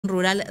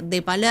Rural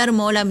de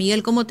Palermo. Hola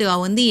Miguel, ¿cómo te va?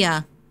 Buen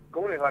día.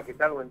 ¿Cómo les va? ¿Qué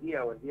tal? Buen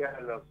día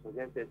a los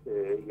oyentes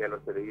y a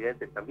los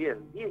televidentes también.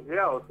 10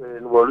 grados,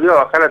 volvió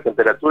a bajar la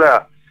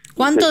temperatura.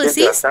 ¿Cuánto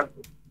decís?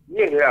 Bastante.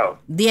 10 grados.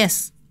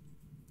 10.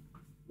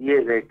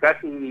 10 de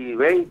casi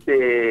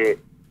 20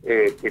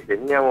 que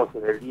teníamos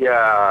en el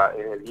día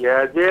de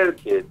ayer,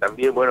 que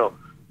también, bueno,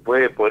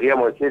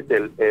 podríamos decir,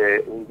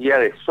 un día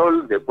de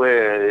sol, después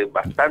de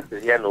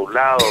bastantes días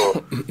nublado,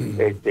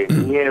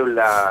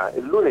 niebla.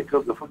 El lunes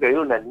creo que fue que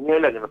había una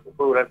niebla que nos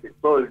tocó durante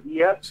todo el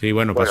día. Sí,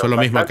 bueno, pasó lo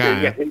mismo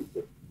acá.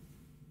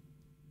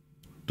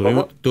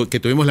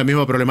 Tuvimos la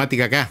misma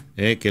problemática acá,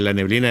 que la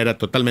neblina era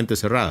totalmente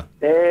cerrada.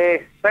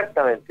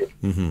 Exactamente.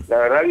 La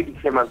verdad que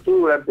se mantuvo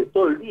durante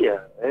todo el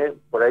día.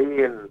 Por ahí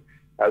en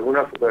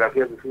algunas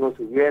fotografías que fuimos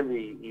subiendo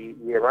y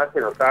demás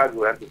se notaba que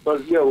durante todo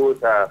el día hubo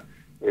esa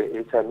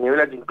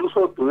niebla, que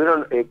incluso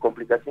tuvieron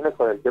complicaciones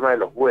con el tema de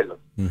los vuelos.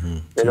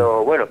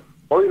 Pero bueno,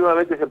 hoy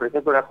nuevamente se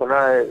presenta una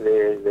jornada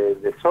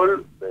de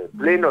sol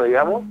pleno,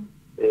 digamos,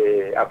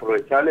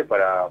 aprovechable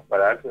para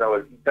darse una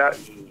vueltita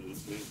y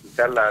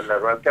visitar la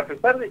rural, que a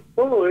pesar de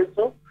todo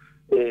eso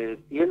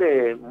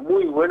tiene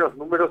muy buenos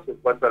números en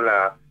cuanto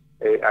a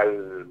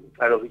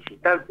los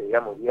visitantes,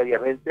 digamos,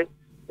 diariamente.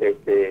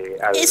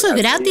 ¿Eso es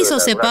gratis o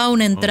se paga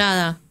una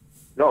entrada?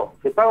 No,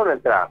 se paga una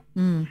entrada.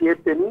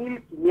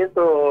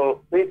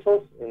 7.500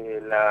 pesos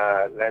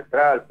la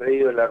entrada al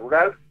predio de la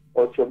rural,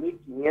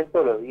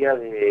 8.500 los días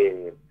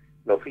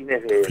los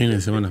fines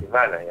de semana,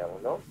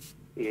 digamos, ¿no?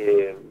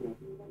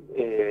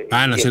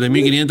 No,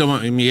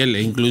 7.500, Miguel,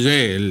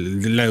 incluye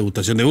la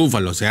degustación de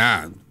búfalo, o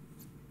sea,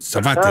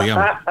 zafaste,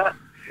 digamos.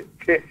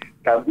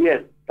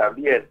 También.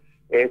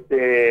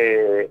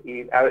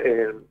 Y a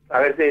ver,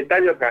 ese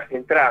detalle acá,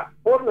 entra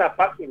por la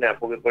página,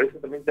 porque por eso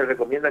también te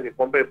recomienda que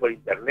compres por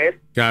internet.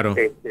 Claro.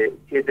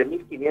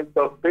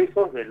 7.500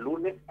 pesos de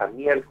lunes a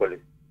miércoles.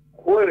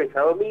 Jueves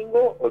a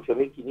domingo,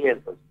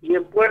 8.500. Y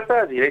en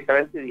puerta,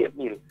 directamente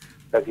 10.000. O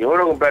sea, si vos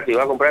no compraste y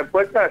vas a comprar en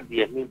puerta,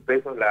 10.000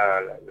 pesos la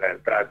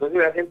entrada.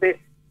 Entonces la gente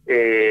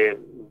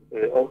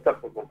opta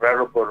por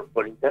comprarlo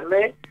por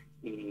internet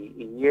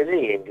y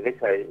viene y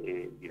ingresa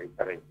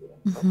directamente,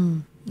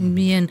 ¿no?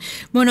 Bien.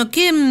 Bueno,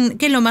 ¿qué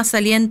es lo más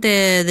saliente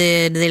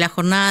de la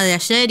jornada de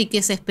ayer y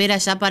qué se espera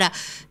ya para,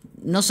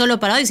 no solo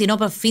para hoy, sino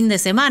para fin de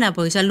semana?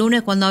 Porque ya el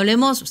lunes cuando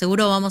hablemos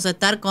seguro vamos a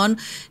estar con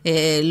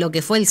lo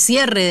que fue el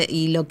cierre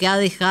y lo que ha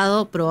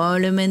dejado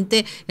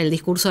probablemente el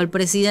discurso del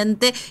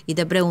presidente. Y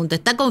te pregunto,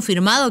 ¿está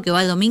confirmado que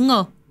va el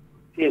domingo?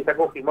 Sí, está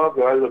confirmado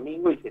que va el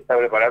domingo y se está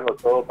preparando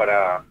todo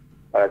para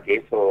que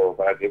eso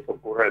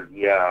ocurra el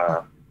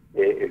día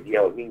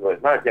domingo.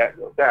 Es más, ya,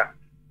 o sea,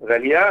 en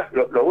realidad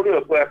lo único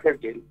que puede hacer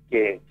que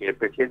el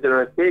presidente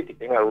no esté, que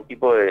tenga algún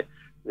tipo de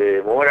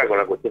demora con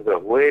la cuestión de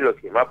los vuelos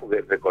y demás,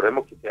 porque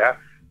recordemos que se ha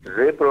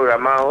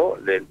reprogramado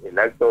el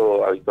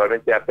acto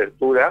habitualmente de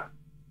apertura,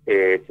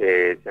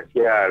 se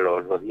hacía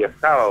los días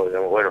sábados,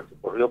 digamos. Bueno, se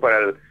corrió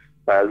para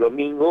el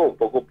domingo, un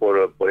poco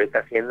por esta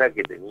agenda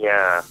que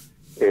tenía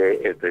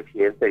el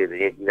presidente, que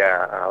tenía que ir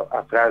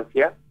a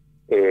Francia.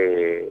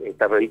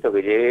 Está previsto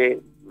que llegue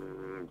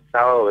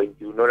sábado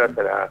 21 horas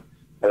a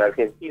la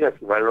Argentina,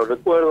 si mal no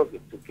recuerdo, que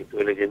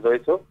estuve leyendo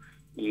eso,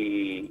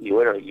 y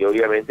bueno, y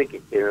obviamente que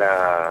esté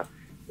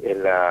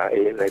en la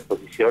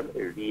exposición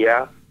el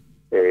día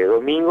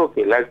domingo,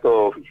 que el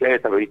acto oficial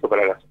está previsto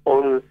para las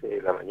 11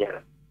 de la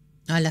mañana.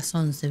 A las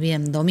 11,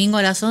 bien. Domingo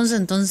a las 11,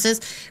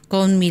 entonces,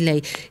 con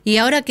Milei. ¿Y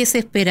ahora qué se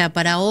espera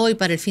para hoy,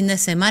 para el fin de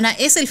semana?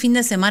 ¿Es el fin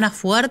de semana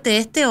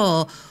fuerte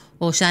o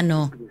ya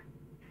no?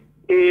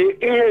 Es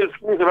el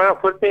fin de semana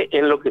fuerte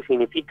en lo que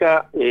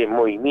significa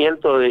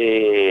movimiento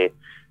de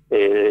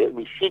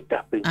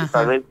visitas,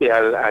 principalmente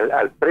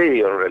al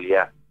predio, en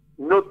realidad.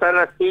 No tan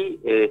así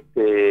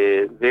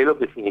de lo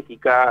que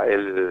significa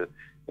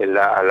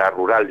la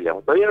rural,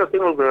 digamos. Todavía no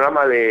tengo el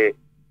programa de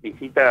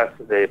visitas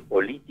de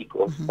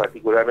políticos,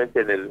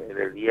 particularmente en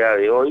el día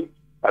de hoy.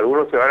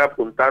 Algunos se van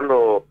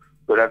apuntando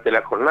durante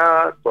la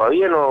jornada.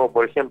 Todavía no,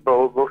 por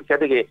ejemplo, vos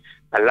fíjate que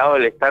al lado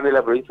del stand de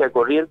la provincia de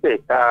Corrientes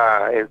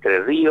está Entre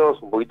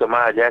Ríos, un poquito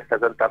más allá está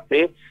Santa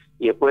Fe,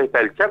 y después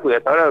está el Chaco, y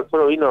hasta ahora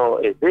solo vino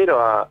Esdero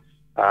a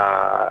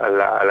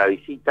la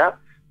visita.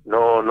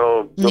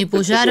 No ni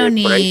Puyaro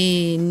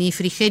ni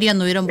Frigerio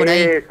anduvieron por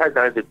ahí.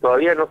 Exactamente,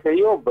 todavía no se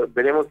dio,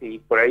 veremos si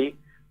por ahí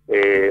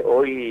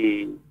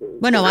hoy...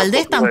 Bueno,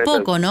 Valdés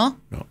tampoco, ¿no?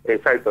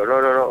 Exacto,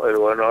 no, el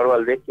gobernador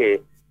Valdés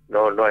que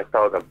no ha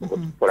estado tampoco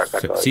por acá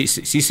todavía. Sí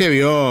se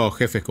vio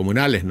jefes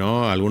comunales,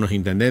 ¿no? Algunos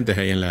intendentes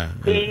ahí en la...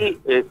 Sí,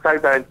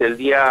 exactamente, el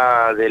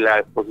día de la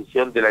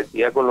exposición de la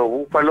actividad con los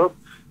búfalos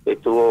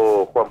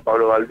estuvo Juan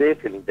Pablo Valdés,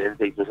 el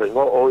intendente de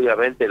Ituzaingó,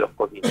 obviamente los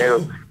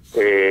cocineros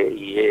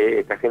y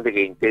esta gente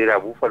que integra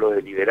Búfalos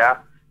de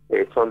Liberá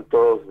son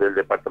todos del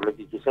departamento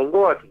de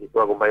Ituzaingó, así que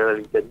estuvo acompañado del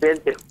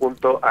intendente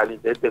junto al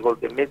intendente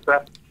Jorge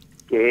Mesa,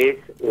 que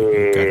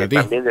es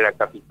también de la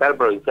capital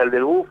provincial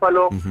del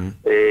Búfalo,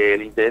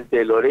 el intendente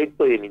de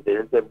Loreto y el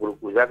intendente de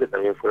Burucuyá, que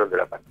también fueron de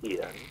la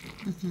partida.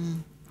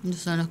 Esos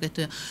son los que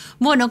estudian.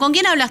 Bueno, ¿con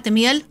quién hablaste,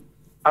 Miguel?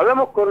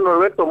 Hablamos con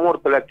Norberto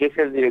Mórtola, que es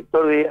el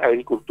director de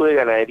Agricultura y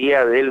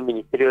Ganadería del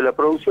Ministerio de la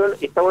Producción.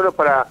 Está bueno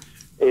para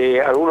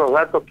algunos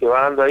datos que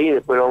va dando ahí,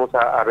 después lo vamos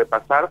a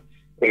repasar,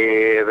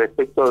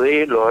 respecto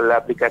de la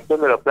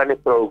aplicación de los planes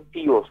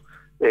productivos,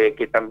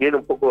 que también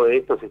un poco de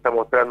esto se está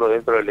mostrando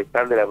dentro del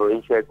stand de la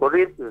provincia de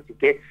Corrientes, así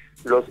que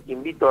los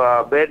invito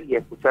a ver y a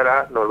escuchar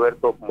a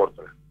Norberto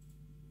Mórtola.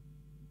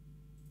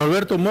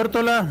 Norberto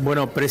Mórtola,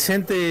 bueno,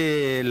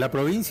 presente la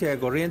provincia de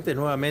Corrientes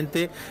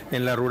nuevamente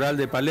en la rural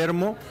de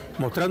Palermo,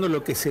 mostrando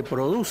lo que se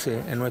produce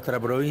en nuestra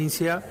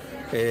provincia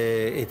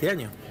este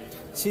año.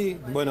 Sí,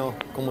 bueno,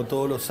 como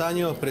todos los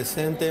años,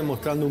 presente,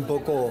 mostrando un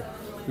poco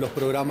los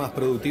programas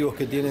productivos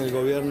que tiene el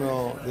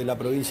gobierno de la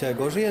provincia de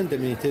Corrientes,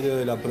 el Ministerio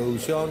de la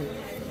Producción.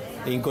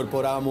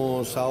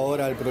 Incorporamos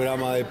ahora el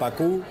programa de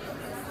PACU,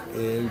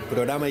 el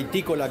programa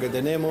itícola que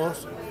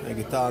tenemos,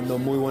 que está dando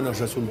muy buenos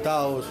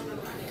resultados.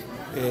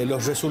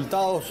 Los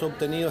resultados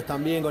obtenidos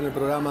también con el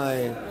programa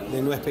de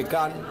Nuez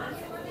Pecan,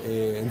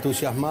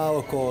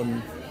 entusiasmados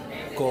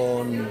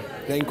con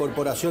la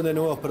incorporación de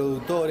nuevos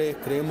productores.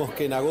 Creemos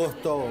que en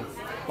agosto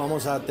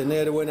vamos a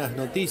tener buenas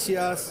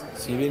noticias.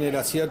 Si bien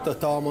era cierto,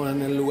 estábamos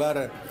en el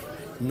lugar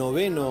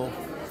 9º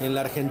en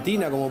la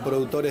Argentina como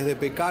productores de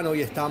pecan,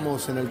 hoy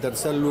estamos en el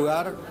 3er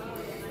lugar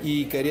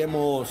y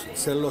queremos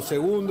ser los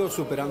segundos,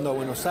 superando a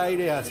Buenos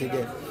Aires, así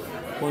que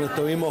bueno,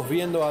 estuvimos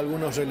viendo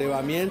algunos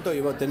relevamientos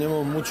y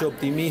tenemos mucho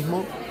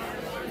optimismo.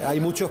 Hay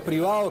muchos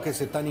privados que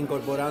se están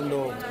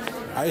incorporando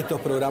a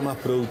estos programas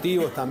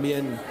productivos,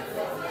 también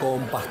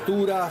con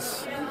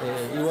pasturas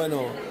y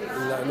bueno,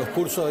 los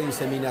cursos de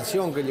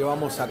inseminación que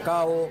llevamos a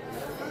cabo,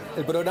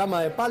 el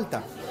programa de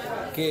palta,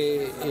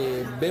 que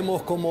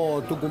vemos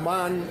como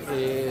Tucumán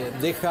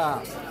deja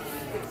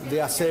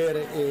de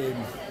hacer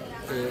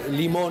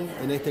limón,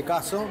 en este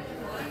caso,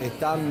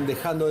 están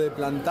dejando de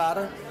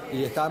plantar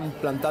y están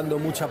plantando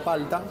mucha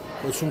palta.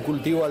 Es un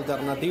cultivo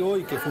alternativo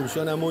y que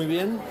funciona muy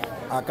bien.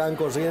 Acá en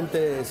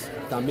Corrientes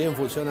también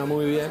funciona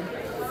muy bien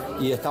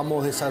y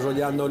estamos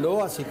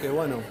desarrollándolo, así que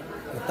bueno,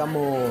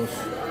 estamos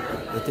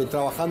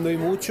trabajando y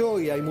mucho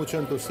y hay mucho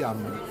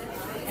entusiasmo.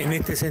 En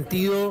este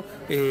sentido,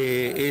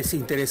 es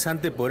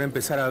interesante poder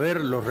empezar a ver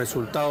los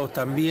resultados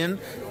también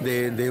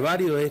de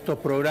varios de estos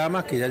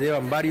programas que ya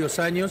llevan varios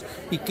años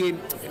y que,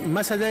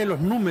 más allá de los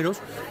números,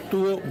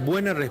 tuvo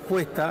buena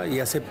respuesta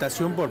y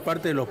aceptación por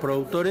parte de los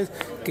productores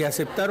que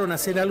aceptaron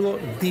hacer algo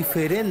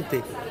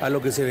diferente a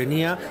lo que se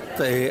venía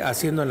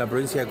haciendo en la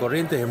provincia de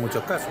Corrientes en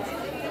muchos casos.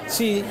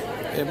 Sí,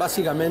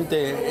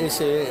 básicamente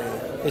ese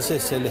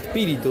es el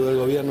espíritu del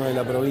gobierno de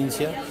la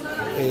provincia.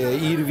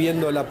 Ir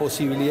viendo la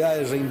posibilidad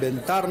de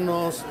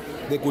reinventarnos,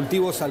 de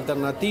cultivos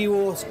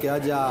alternativos, que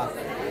haya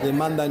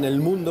demanda en el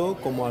mundo,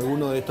 como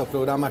algunos de estos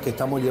programas que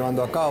estamos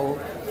llevando a cabo.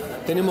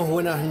 Tenemos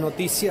buenas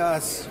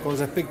noticias con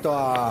respecto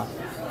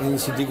en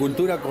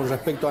citicultura, con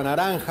respecto a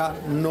naranja,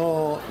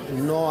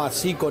 no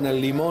así con el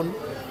limón,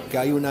 que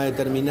hay una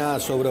determinada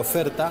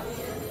sobreoferta,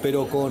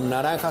 pero con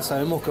naranja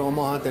sabemos que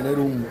vamos a tener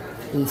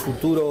un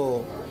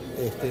futuro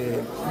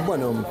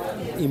bueno,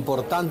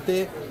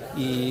 importante.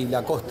 Y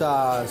la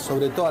costa,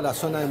 sobre todo la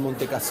zona de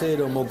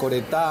Montecasero,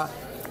 Mocoretá,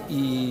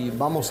 y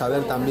vamos a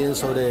ver también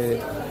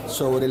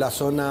sobre la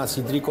zona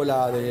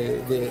citrícola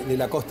de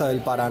la costa del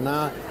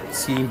Paraná,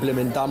 si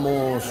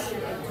implementamos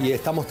y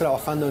estamos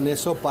trabajando en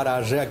eso para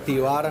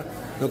reactivar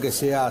lo que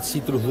sea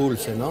citrus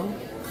dulce,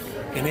 ¿no?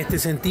 En este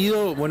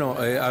sentido, bueno,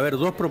 a ver,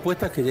 dos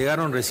propuestas que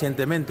llegaron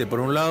recientemente.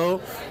 Por un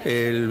lado,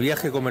 el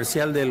viaje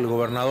comercial del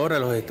gobernador a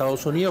los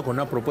Estados Unidos con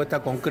una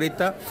propuesta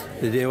concreta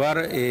de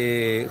llevar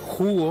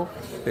jugo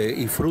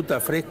y fruta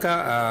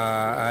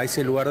fresca a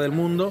ese lugar del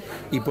mundo,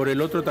 y por el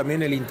otro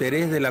también el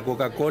interés de la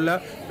Coca-Cola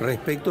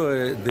respecto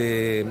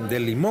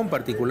del limón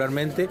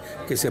particularmente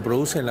que se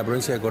produce en la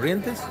provincia de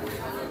Corrientes.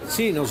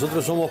 Sí,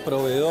 nosotros somos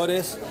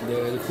proveedores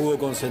del jugo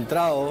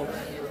concentrado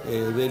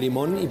de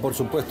limón y por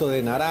supuesto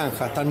de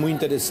naranja. Están muy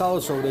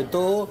interesados sobre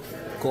todo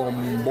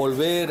con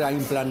volver a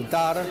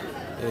implantar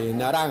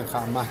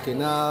naranjas más que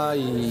nada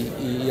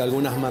y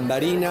algunas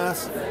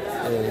mandarinas.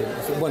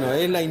 Bueno,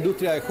 es la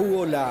industria de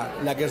jugo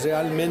la que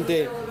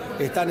realmente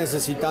está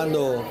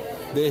necesitando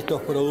de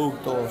estos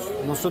productos.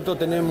 Nosotros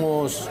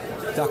tenemos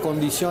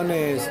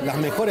las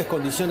mejores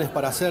condiciones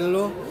para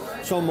hacerlo.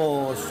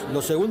 Somos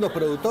los segundos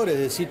productores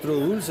de citrus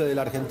dulce de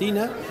la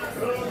Argentina.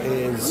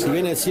 Si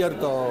bien es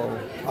cierto,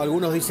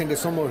 algunos dicen que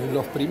somos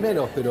los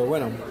primeros, pero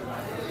bueno,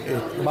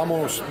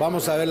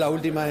 vamos a ver las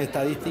últimas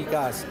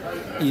estadísticas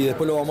y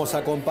después lo vamos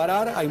a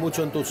comparar. Hay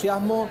mucho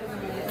entusiasmo,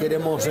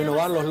 queremos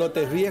renovar los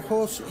lotes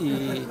viejos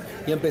y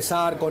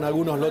empezar con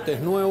algunos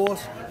lotes nuevos.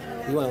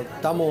 Y bueno,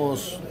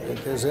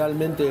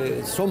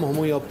 realmente somos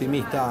muy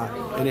optimistas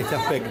en este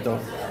aspecto.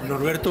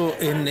 Norberto,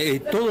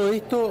 en todo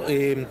esto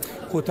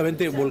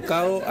justamente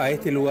volcado a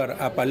este lugar,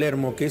 a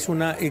Palermo, que es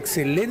una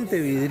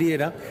excelente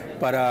vidriera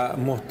para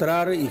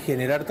mostrar y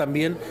generar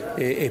también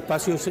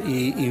espacios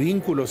y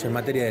vínculos en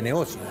materia de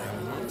negocio.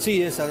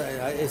 Sí, es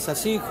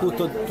así.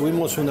 Justo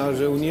tuvimos una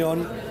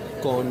reunión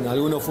con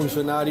algunos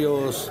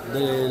funcionarios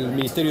del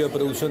Ministerio de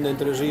Producción de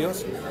Entre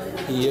Ríos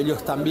y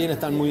ellos también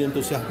están muy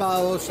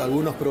entusiasmados.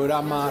 Algunos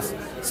programas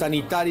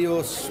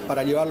sanitarios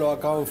para llevarlo a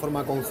cabo en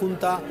forma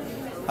conjunta.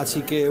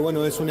 Así que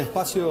bueno, es un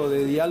espacio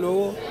de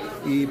diálogo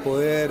y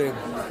poder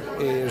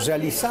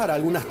realizar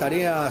algunas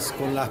tareas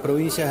con las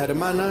provincias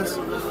hermanas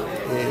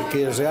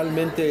que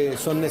realmente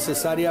son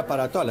necesarias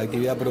para toda la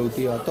actividad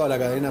productiva, toda la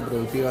cadena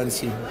productiva en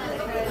sí.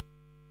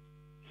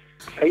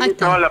 Ahí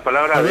estaba la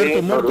palabra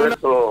de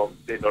Norberto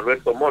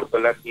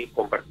Mórtola, que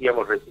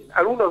compartíamos recién.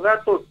 Algunos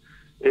datos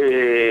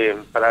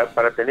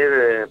para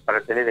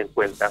tener en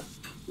cuenta.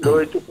 Lo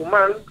de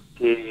Tucumán,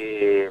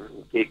 que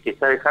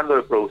está dejando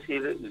de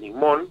producir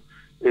limón.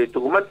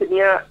 Tucumán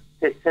tenía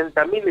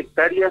 60.000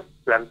 hectáreas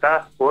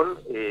plantadas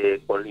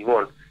con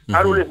limón.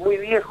 Árboles muy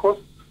viejos,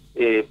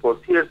 por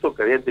cierto,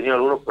 que habían tenido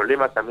algunos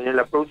problemas también en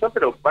la producción,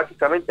 pero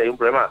básicamente hay un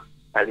problema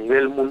a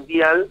nivel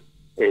mundial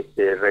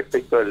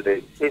respecto del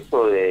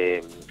exceso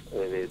de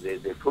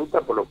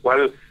fruta, por lo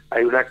cual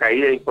hay una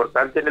caída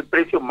importante en el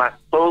precio, más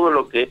todo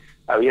lo que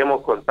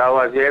habíamos contado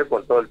ayer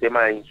con todo el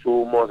tema de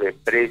insumos, de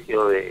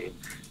precios,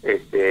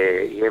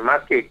 y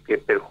demás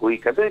que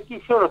perjudica. Entonces, ¿qué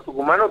hicieron los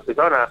tucumanos?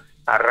 Empezaron a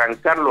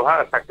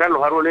sacar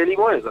los árboles de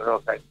limón. ¿No?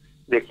 O sea,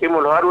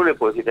 dejemos los árboles,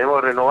 porque si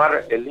tenemos que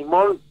renovar el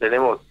limón,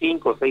 tenemos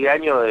 5 o 6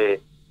 años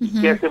de...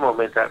 ¿Qué hacemos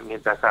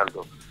mientras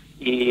tanto?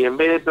 Y en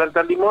vez de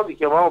plantar limón,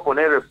 dijimos, vamos a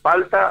poner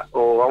palta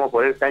o vamos a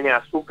poner caña de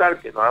azúcar,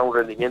 que nos da un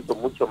rendimiento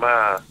mucho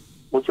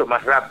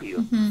más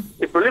rápido.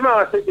 El problema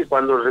va a ser que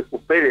cuando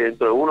recupere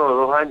dentro de 1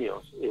 o 2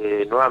 años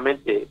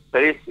nuevamente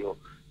precio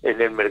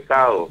en el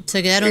mercado,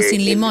 se quedaron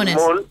sin limones.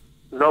 Limón,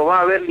 no va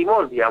a haber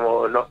limón,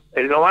 digamos, no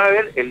va a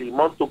haber el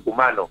limón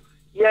tucumano.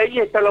 Y ahí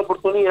está la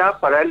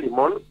oportunidad para el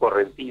limón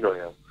correntino,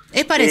 digamos.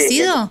 ¿Es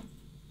parecido?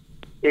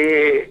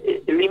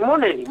 El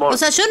limón es limón. O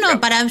sea, yo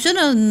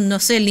no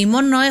sé, el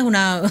limón no es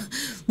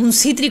un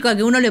cítrico a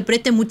que uno le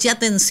preste mucha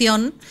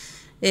atención.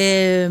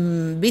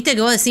 Viste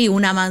que vos decís,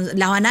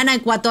 la banana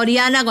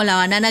ecuatoriana con la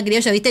banana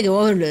criolla, viste que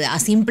vos a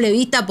simple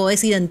vista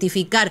podés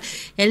identificar.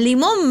 El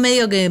limón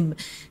medio que,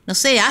 no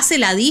sé, hace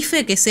la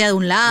dife que sea de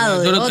un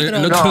lado, del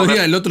otro.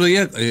 El otro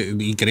día,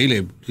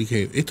 increíble,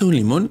 dije, ¿esto es un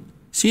limón?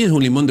 Sí, es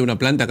un limón de una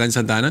planta acá en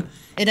Santa Ana.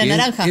 Era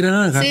naranja.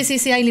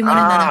 Sí, hay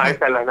limones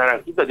naranjas. Las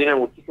naranjitas tienen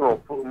mucho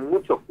jugo.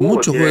 Mucho jugo.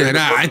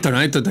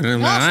 Esto tener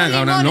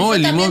naranja. No,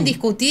 el limón. También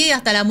discutí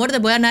hasta la muerte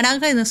porque eran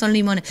naranjas y no son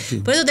limones. Sí.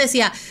 Por eso te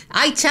decía,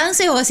 ¿hay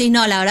chances o decís,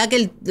 no, la verdad que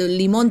el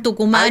limón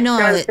tucumano...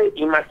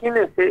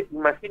 Imagínense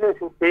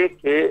ustedes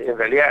que en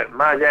realidad,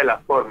 más allá de la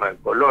forma, el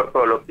color,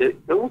 todo lo que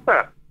se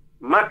usa,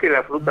 más que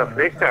la fruta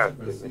fresca,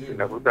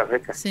 la fruta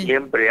fresca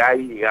siempre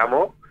hay,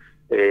 digamos,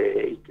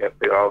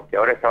 pero que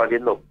ahora está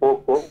valiendo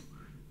poco,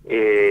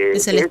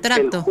 es el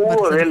extracto. El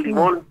jugo del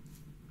limón.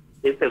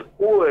 Es el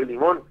jugo del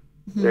limón.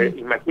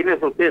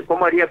 Imagínense ustedes,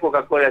 ¿cómo haría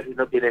Coca-Cola si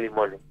no tiene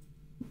limones?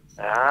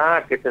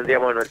 ¿Qué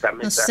tendríamos en nuestra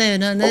mesa? No sé,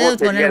 no debe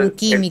poner un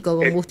químico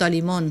con gusto a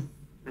limón.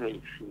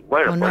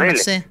 Bueno, ponele, no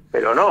sé.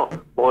 Pero no,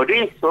 por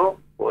eso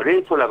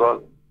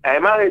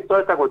además de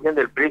toda esta cuestión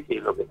del precio y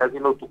lo que está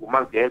haciendo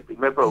Tucumán, que es el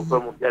primer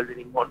productor mundial de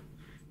limón,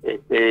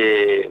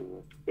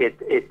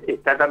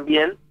 está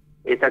también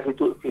esta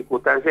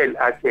circunstancia del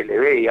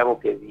HLB, digamos,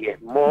 que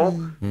diezmó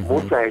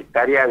muchas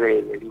hectáreas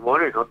de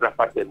limón en otras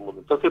partes del mundo.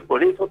 Entonces,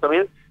 por eso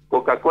también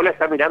Coca-Cola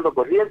está mirando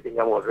Corrientes,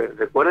 digamos.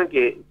 Recuerden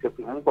que se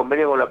firmó un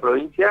convenio con la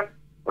provincia,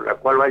 por la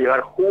cual va a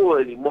llevar jugo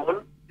de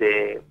limón,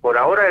 por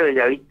ahora de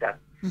Bellavista,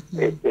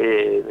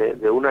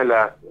 de una de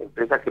las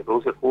empresas que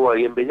produce jugo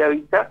ahí en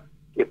Bellavista,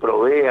 que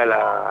provee a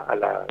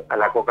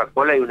la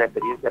Coca-Cola y una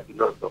experiencia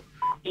piloto.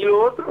 Y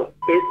lo otro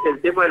es el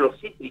tema de los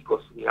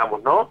cítricos,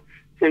 digamos, ¿no?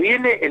 Se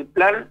viene el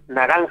plan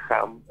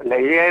naranja. La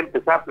idea es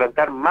empezar a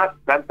plantar más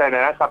plantas de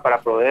naranja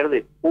para proveer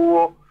de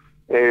jugo,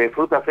 de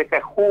fruta fresca,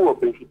 jugo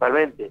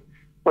principalmente.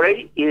 Por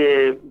ahí,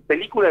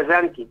 películas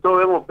yankee, todos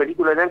vemos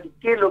películas yankee.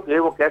 ¿Qué es lo que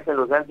vemos que hacen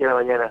los yankees a la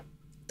mañana?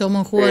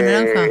 ¿Toman jugo de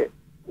naranja?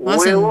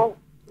 Huevo,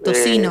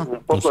 tocino.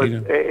 Un poco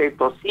de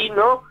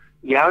tocino,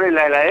 y abren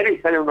la heladera y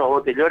salen unos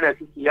botellones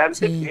así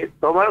gigantes que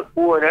toman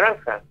jugo de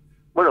naranja.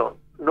 Bueno,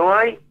 no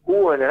hay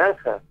jugo de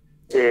naranja.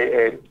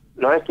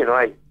 No es que no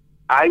hay.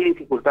 Hay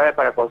dificultades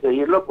para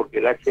conseguirlo porque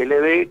el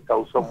HLB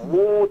causó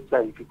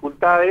muchas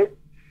dificultades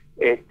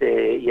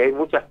y hay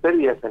muchas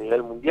pérdidas a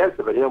nivel mundial,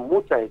 se perdieron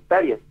muchas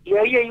hectáreas. Y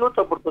ahí hay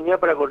otra oportunidad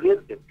para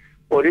Corrientes.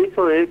 Por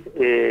eso es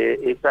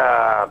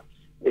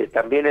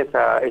también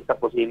esa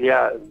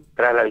posibilidad,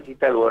 tras la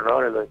visita del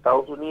gobernador en los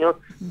Estados Unidos,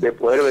 de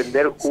poder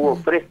vender jugo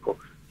fresco.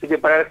 Así que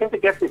para la gente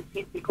que hace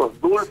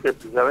cítricos dulces,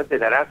 principalmente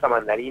naranja,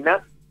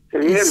 mandarina, se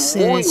vienen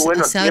muy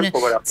buenos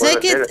tiempos para poder ¿Sabes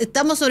qué?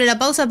 Estamos sobre la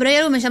pausa, pero hay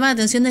algo que me llama la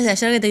atención desde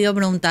ayer que te iba a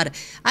preguntar.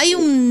 Hay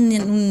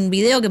un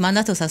video que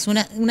mandaste, o sea,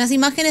 unas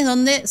imágenes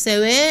donde se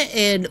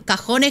ve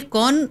cajones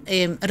con,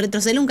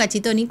 retrocede un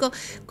cachito, Nico,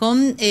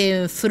 con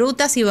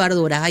frutas y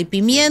verduras. Hay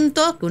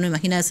pimientos, que uno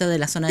imagina de ser de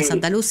la zona de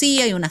Santa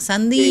Lucía, hay una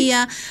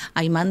sandía,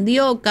 hay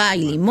mandioca,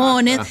 hay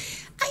limones,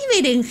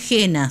 hay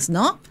berenjenas,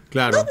 ¿no?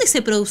 Claro. ¿Dónde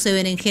se produce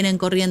berenjena en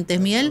Corrientes,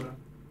 Miguel?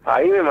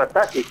 Ahí me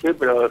mataste, che,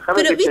 pero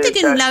déjame. Pero viste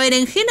que en la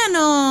berenjena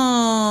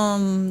no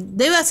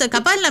debe ser,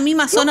 capaz en la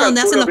misma zona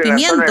donde hacen los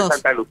pimientos. En la zona de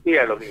Santa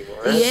Lucía lo mismo,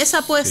 ¿eh? Y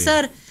esa puede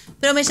ser.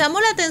 Pero me llamó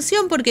la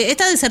atención porque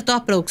esta debe ser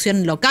toda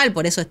producción local,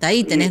 por eso está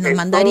ahí. Tenés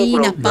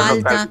mandarinas,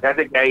 palta.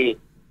 Fíjate que hay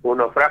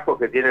unos frascos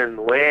que tienen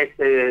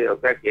nueces, o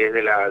sea, que es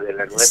de la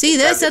nuez. Sí,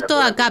 debe ser todo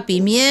acá,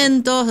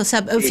 pimientos, o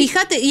sea, sí.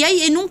 Fíjate, y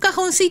hay en un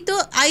cajoncito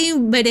hay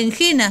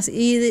berenjenas,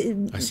 y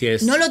así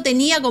es. No lo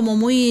tenía como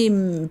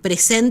muy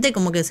presente,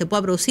 como que se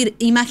pueda producir.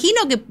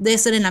 Imagino que debe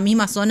ser en la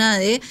misma zona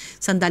de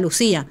Santa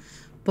Lucía.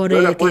 No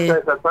lo he puesto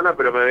en esa zona,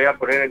 pero me voy a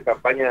poner en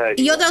campaña de...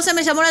 Y otra cosa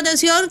me llamó la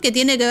atención, que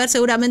tiene que ver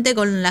seguramente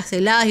con las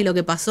heladas y lo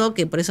que pasó,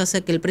 que por eso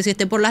hace que el precio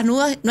esté por las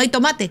nubes. No hay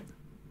tomate.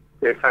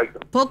 Exacto.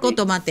 Poco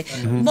tomate.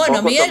 Bueno,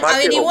 poco Miguel,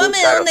 averiguame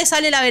de dónde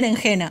sale la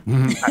berenjena.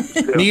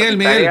 Miguel,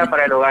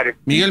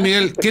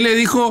 ¿qué le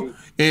dijo,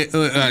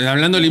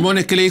 hablando de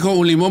limones, qué le dijo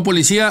un limón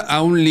policía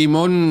a un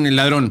limón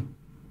ladrón?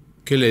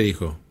 ¿Qué le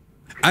dijo?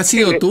 ¿Has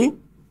sido tú?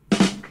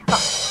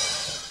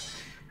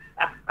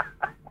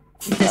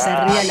 Te se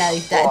ríe a la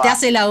distancia, te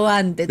hace el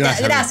aguante.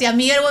 Gracias,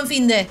 Miguel, buen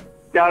fin de.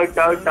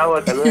 Chao,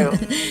 hasta luego.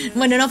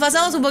 Bueno, nos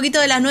pasamos un poquito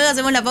de las 9,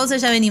 hacemos la pausa y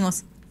ya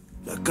venimos.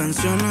 Las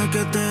canciones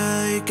que te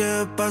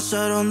dediqué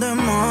pasaron de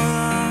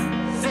moda.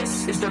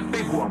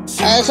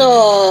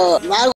 Eso,